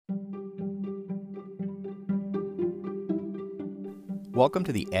Welcome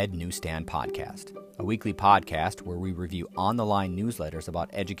to the Ed Newsstand Podcast, a weekly podcast where we review on-the-line newsletters about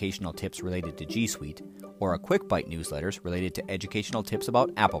educational tips related to G Suite, or a quick bite newsletters related to educational tips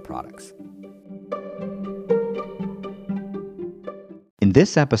about Apple products. In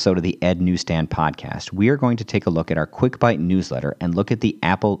this episode of the Ed Newsstand Podcast, we are going to take a look at our quick bite newsletter and look at the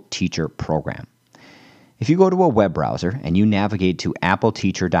Apple Teacher Program. If you go to a web browser and you navigate to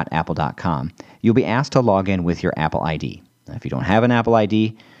appleteacher.apple.com, you'll be asked to log in with your Apple ID. Now, if you don't have an Apple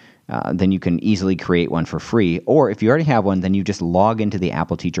ID, then you can easily create one for free. Or if you already have one, then you just log into the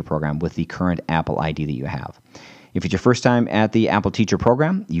Apple Teacher Program with the current Apple ID that you have. If it's your first time at the Apple Teacher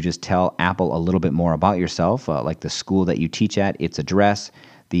Program, you just tell Apple a little bit more about yourself, like the school that you teach at, its address,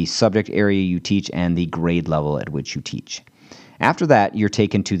 the subject area you teach, and the grade level at which you teach. After that, you're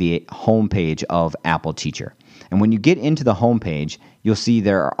taken to the home page of Apple Teacher. And when you get into the home page, you'll see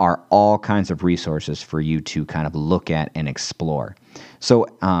there are all kinds of resources for you to kind of look at and explore. So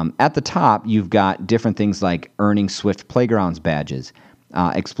at the top, you've got different things like earning Swift Playgrounds badges,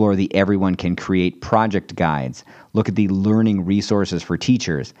 explore the Everyone Can Create project guides, look at the learning resources for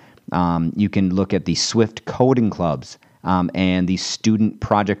teachers. You can look at the Swift coding clubs, and the student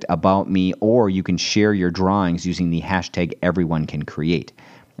project about me, or you can share your drawings using the hashtag Everyone Can Create.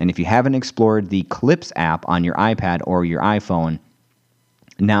 And if you haven't explored the Clips app on your iPad or your iPhone,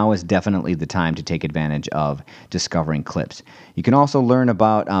 now is definitely the time to take advantage of discovering Clips. You can also learn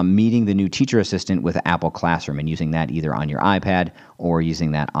about meeting the new teacher assistant with Apple Classroom and using that either on your iPad or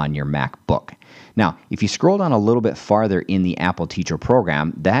using that on your MacBook. Now, if you scroll down a little bit farther in the Apple Teacher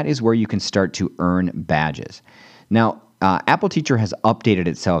Program, that is where you can start to earn badges. Now, Apple Teacher has updated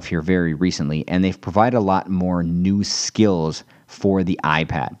itself here very recently, and they've provided a lot more new skills for the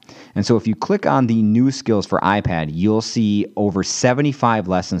iPad. And so if you click on the new skills for iPad, you'll see over 75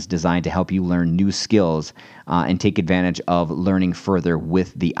 lessons designed to help you learn new skills and take advantage of learning further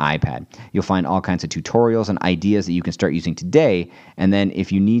with the iPad. You'll find all kinds of tutorials and ideas that you can start using today, and then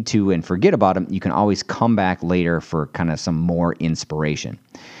if you need to and forget about them, you can always come back later for kind of some more inspiration.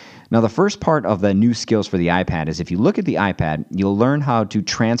 Now, the first part of the new skills for the iPad is if you look at the iPad, you'll learn how to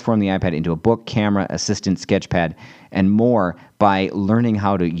transform the iPad into a book, camera, assistant, sketchpad, and more by learning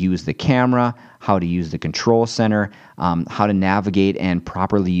how to use the camera, how to use the control center, how to navigate and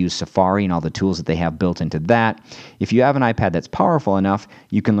properly use Safari and all the tools that they have built into that. If you have an iPad that's powerful enough,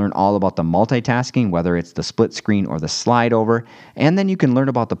 you can learn all about the multitasking, whether it's the split screen or the slide over, and then you can learn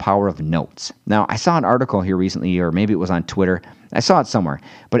about the power of notes. Now, I saw an article here recently, or maybe it was on Twitter. I saw it somewhere,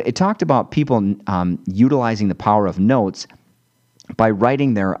 but it talked about people utilizing the power of notes by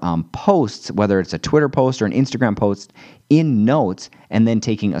writing their posts, whether it's a Twitter post or an Instagram post, in notes, and then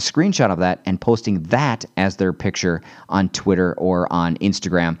taking a screenshot of that and posting that as their picture on Twitter or on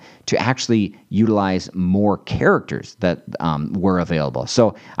Instagram to actually utilize more characters that were available.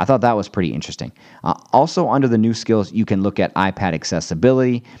 So I thought that was pretty interesting. Also, under the new skills, you can look at iPad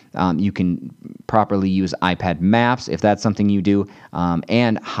accessibility. You can properly use iPad Maps if that's something you do,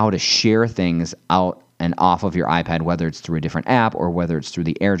 and how to share things out and off of your iPad, whether it's through a different app or whether it's through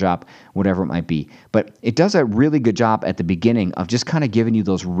the AirDrop, whatever it might be. But it does a really good job at the beginning of just kind of giving you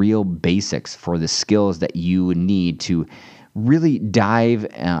those real basics for the skills that you need to really dive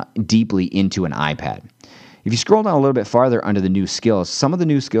deeply into an iPad. If you scroll down a little bit farther under the new skills, some of the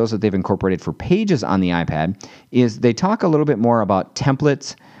new skills that they've incorporated for Pages on the iPad is they talk a little bit more about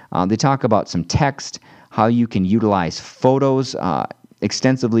templates. They talk about some text, how you can utilize photos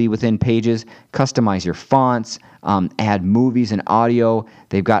extensively within Pages, customize your fonts, add movies and audio.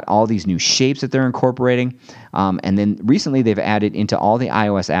 They've got all these new shapes that they're incorporating. And then recently they've added into all the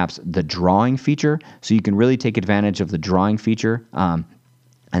iOS apps the drawing feature, so you can really take advantage of the drawing feature.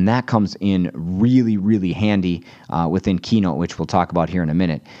 And that comes in really, really handy within Keynote, which we'll talk about here in a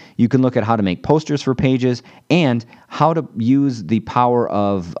minute. You can look at how to make posters for Pages and how to use the power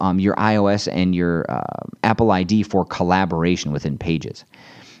of your iOS and your Apple ID for collaboration within Pages.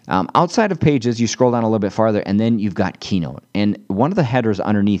 Outside of Pages, you scroll down a little bit farther, and then you've got Keynote. And one of the headers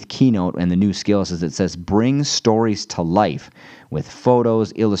underneath Keynote and the new skills is it says, bring stories to life with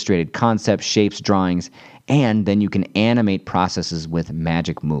photos, illustrated concepts, shapes, drawings, and then you can animate processes with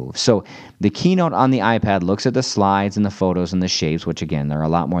magic moves. So the Keynote on the iPad looks at the slides and the photos and the shapes, which again, there are a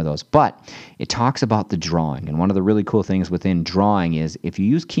lot more of those, but it talks about the drawing. And one of the really cool things within drawing is if you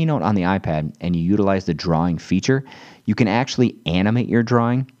use Keynote on the iPad and you utilize the drawing feature, you can actually animate your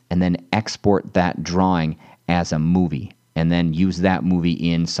drawing and then export that drawing as a movie, and then use that movie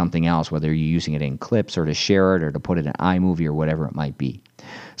in something else, whether you're using it in Clips or to share it or to put it in iMovie or whatever it might be.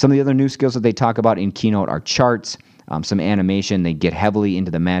 Some of the other new skills that they talk about in Keynote are charts, some animation. They get heavily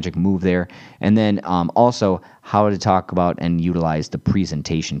into the magic move there. And then also how to talk about and utilize the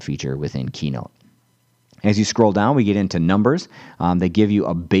presentation feature within Keynote. As you scroll down, we get into numbers. They give you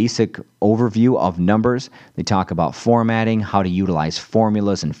a basic overview of numbers. They talk about formatting, how to utilize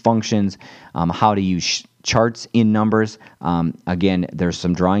formulas and functions, how to use charts in numbers. Again, there's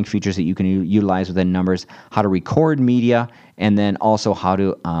some drawing features that you can utilize within numbers, how to record media, and then also how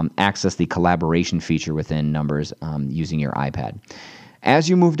to access the collaboration feature within numbers using your iPad. As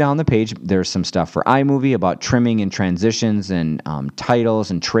you move down the page, there's some stuff for iMovie about trimming and transitions and titles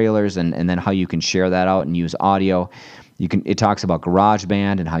and trailers, and then how you can share that out and use audio. It talks about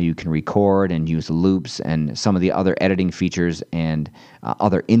GarageBand and how you can record and use loops and some of the other editing features and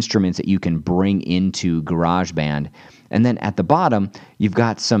other instruments that you can bring into GarageBand. And then at the bottom, you've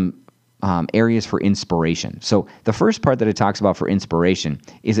got some areas for inspiration. So the first part that it talks about for inspiration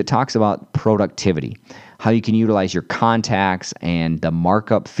is it talks about productivity, how you can utilize your contacts and the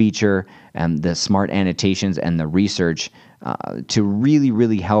markup feature and the smart annotations and the research to really,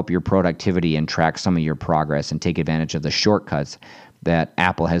 really help your productivity and track some of your progress and take advantage of the shortcuts that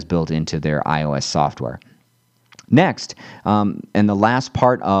Apple has built into their iOS software. Next, and the last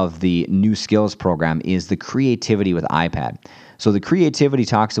part of the new skills program is the creativity with iPad. So the creativity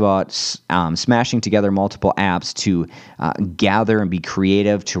talks about smashing together multiple apps to gather and be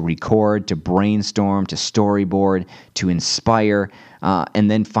creative, to record, to brainstorm, to storyboard, to inspire, and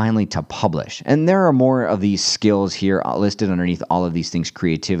then finally to publish. And there are more of these skills here listed underneath all of these things,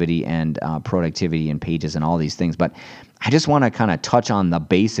 creativity and productivity and pages and all these things. But I just want to kind of touch on the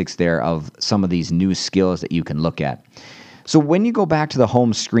basics there of some of these new skills that you can look at. So when you go back to the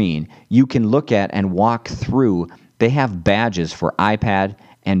home screen, you can look at and walk through. They have badges for iPad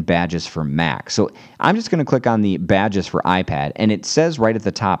and badges for Mac. So I'm just going to click on the badges for iPad, and it says right at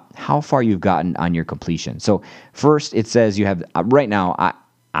the top how far you've gotten on your completion. So first, it says you have, right now,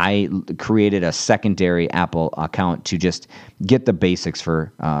 I created a secondary Apple account to just get the basics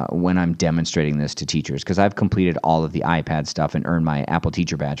for when I'm demonstrating this to teachers, because I've completed all of the iPad stuff and earned my Apple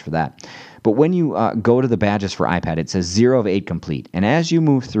Teacher Badge for that. But when you go to the badges for iPad, it says 0 of 8 complete. And as you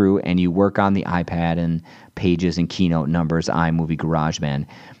move through and you work on the iPad and Pages and Keynote, Numbers, iMovie, GarageBand,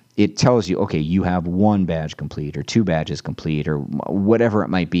 it tells you, okay, you have 1 badge complete or 2 badges complete or whatever it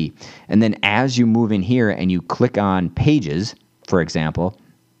might be. And then as you move in here and you click on Pages, for example,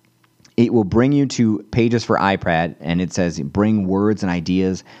 it will bring you to Pages for iPad, and it says bring words and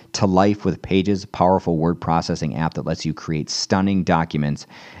ideas to life with Pages, powerful word processing app that lets you create stunning documents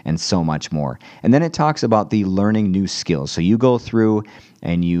and so much more. And then it talks about the learning new skills. So you go through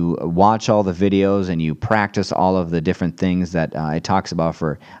and you watch all the videos and you practice all of the different things that it talks about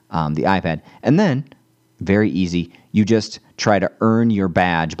for the iPad. And then, very easy, you just try to earn your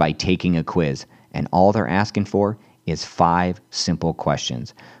badge by taking a quiz. And all they're asking for is 5 simple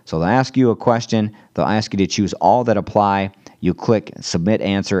questions. So they'll ask you a question, they'll ask you to choose all that apply, you click submit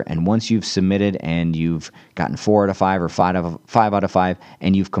answer, and once you've submitted and you've gotten 4 out of 5 or 5 out of 5,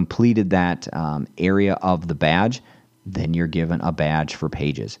 and you've completed that area of the badge, then you're given a badge for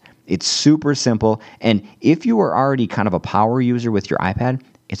Pages. It's super simple, and if you are already kind of a power user with your iPad,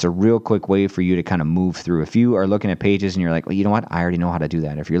 it's a real quick way for you to kind of move through. If you are looking at Pages and you're like, well, you know what? I already know how to do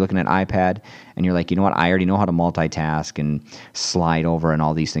that. If you're looking at iPad and you're like, you know what? I already know how to multitask and slide over and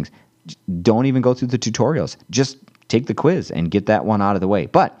all these things. Don't even go through the tutorials. Just take the quiz and get that one out of the way.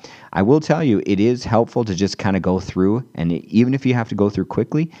 But I will tell you, it is helpful to just kind of go through, and even if you have to go through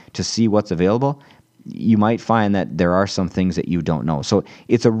quickly to see what's available, you might find that there are some things that you don't know. So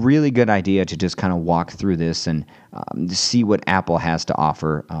it's a really good idea to just kind of walk through this and see what Apple has to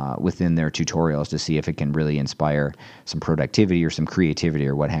offer within their tutorials to see if it can really inspire some productivity or some creativity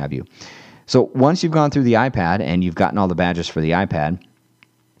or what have you. So once you've gone through the iPad and you've gotten all the badges for the iPad,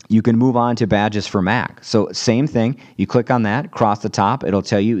 you can move on to badges for Mac. So same thing, you click on that, across the top, it'll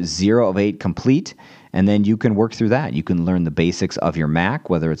tell you 0 of 8 complete, and then you can work through that. You can learn the basics of your Mac,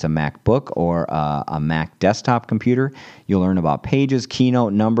 whether it's a MacBook or a Mac desktop computer. You'll learn about Pages,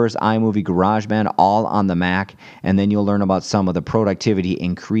 Keynote, Numbers, iMovie, GarageBand, all on the Mac, and then you'll learn about some of the productivity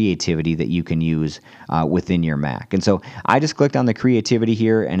and creativity that you can use within your Mac. And so I just clicked on the creativity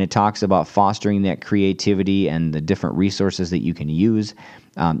here, and it talks about fostering that creativity and the different resources that you can use.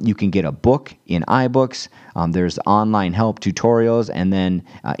 You can get a book in iBooks. There's online help tutorials. And then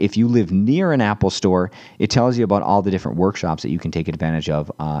if you live near an Apple store, it tells you about all the different workshops that you can take advantage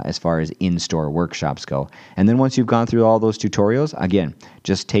of as far as in-store workshops go. And then once you've gone through all those tutorials, again,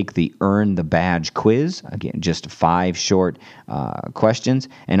 just take the Earn the Badge quiz. Again, just 5 short questions.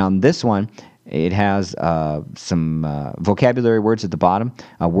 And on this one, It has some vocabulary words at the bottom,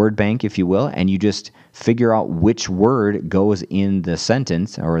 a word bank, if you will, and you just figure out which word goes in the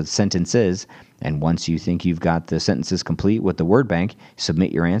sentence or the sentences. And once you think you've got the sentences complete with the word bank,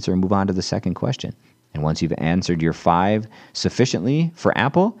 submit your answer and move on to the second question. And once you've answered your 5 sufficiently for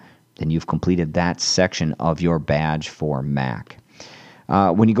Apple, then you've completed that section of your badge for Mac.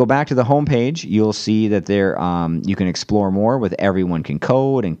 When you go back to the home page, you'll see that there you can explore more with Everyone Can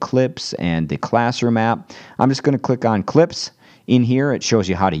Code and Clips and the Classroom app. I'm just going to click on Clips. In here, it shows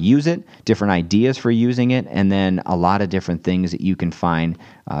you how to use it, different ideas for using it, and then a lot of different things that you can find,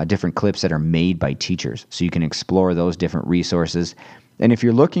 different clips that are made by teachers. So you can explore those different resources. And if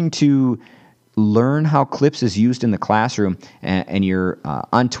you're looking to learn how Clips is used in the classroom and you're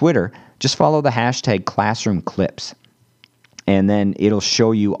on Twitter, just follow the hashtag #ClassroomClips. And then it'll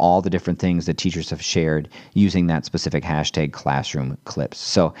show you all the different things that teachers have shared using that specific hashtag #ClassroomClips.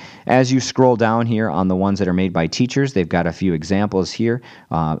 So as you scroll down here on the ones that are made by teachers, they've got a few examples here.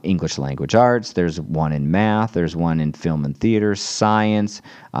 English language arts, there's one in math, there's one in film and theater, science,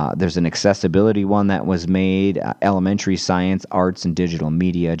 there's an accessibility one that was made, elementary science, arts and digital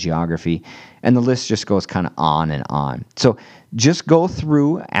media, geography, and the list just goes kind of on and on. So just go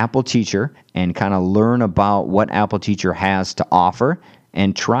through Apple Teacher and kind of learn about what Apple Teacher has to offer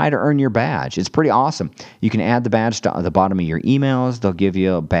and try to earn your badge. It's pretty awesome. You can add the badge to the bottom of your emails. They'll give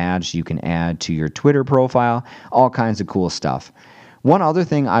you a badge you can add to your Twitter profile, all kinds of cool stuff. One other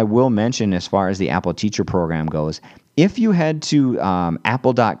thing I will mention as far as the Apple Teacher program goes, if you head to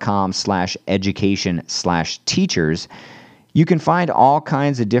apple.com/education/teachers, you can find all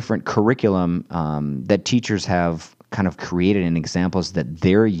kinds of different curriculum that teachers have kind of created and examples that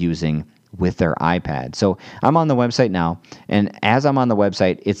they're using with their iPad. So I'm on the website now, and as I'm on the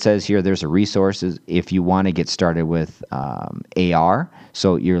website, it says here there's a resources if you want to get started with AR.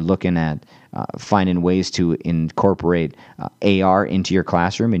 So you're looking at finding ways to incorporate AR into your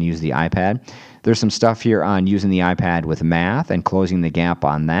classroom and use the iPad. There's some stuff here on using the iPad with math and closing the gap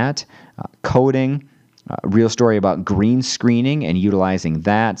on that, coding, real story about green screening and utilizing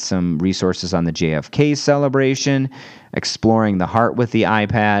that, some resources on the JFK celebration, exploring the heart with the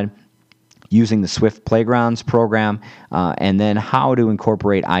iPad, using the Swift Playgrounds program, and then how to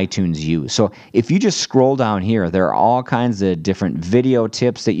incorporate iTunes U. So if you just scroll down here, there are all kinds of different video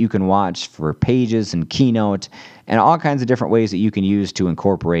tips that you can watch for Pages and Keynote, and all kinds of different ways that you can use to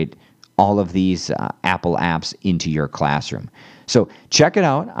incorporate all of these Apple apps into your classroom. So check it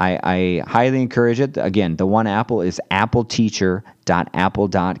out. I highly encourage it. Again, the one Apple is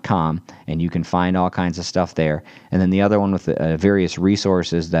appleteacher.apple.com, and you can find all kinds of stuff there. And then the other one with various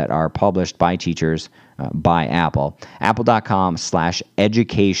resources that are published by teachers by Apple,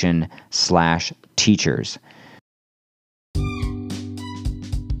 apple.com/education/teachers.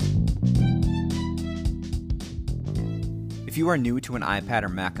 If you are new to an iPad or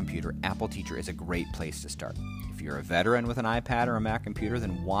Mac computer, Apple Teacher is a great place to start. If you're a veteran with an iPad or a Mac computer,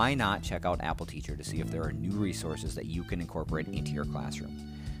 then why not check out Apple Teacher to see if there are new resources that you can incorporate into your classroom.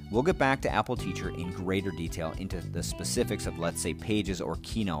 We'll get back to Apple Teacher in greater detail into the specifics of, let's say, Pages or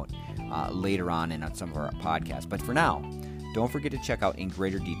Keynote later on in some of our podcasts. But for now, don't forget to check out in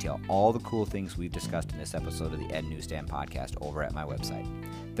greater detail all the cool things we've discussed in this episode of the Ed Newsstand podcast over at my website.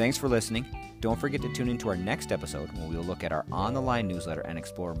 Thanks for listening. Don't forget to tune into our next episode when we'll look at our on-the-line newsletter and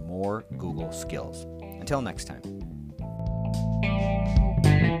explore more Google skills. Until next time.